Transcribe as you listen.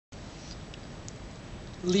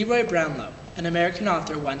Leroy Brownlow, an American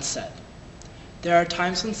author, once said, "There are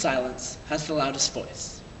times when silence has the loudest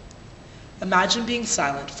voice." Imagine being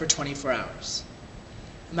silent for 24 hours.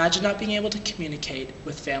 Imagine not being able to communicate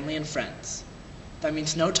with family and friends. That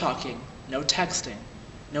means no talking, no texting,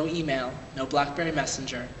 no email, no BlackBerry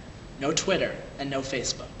Messenger, no Twitter, and no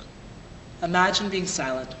Facebook. Imagine being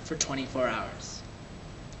silent for 24 hours.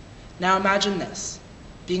 Now imagine this,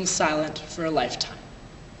 being silent for a lifetime.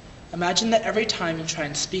 Imagine that every time you try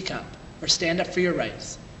and speak up or stand up for your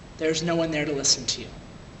rights, there's no one there to listen to you.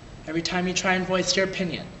 Every time you try and voice your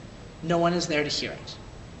opinion, no one is there to hear it.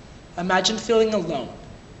 Imagine feeling alone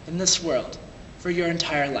in this world for your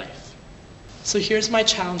entire life. So here's my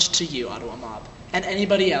challenge to you, Ottawa Mob, and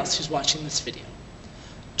anybody else who's watching this video.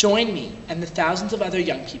 Join me and the thousands of other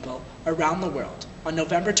young people around the world on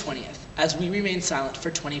November 20th as we remain silent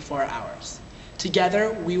for 24 hours. Together,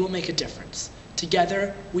 we will make a difference.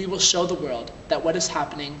 Together, we will show the world that what is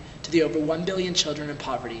happening to the over 1 billion children in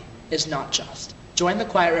poverty is not just. Join the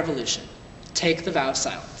quiet revolution. Take the vow of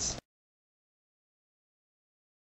silence.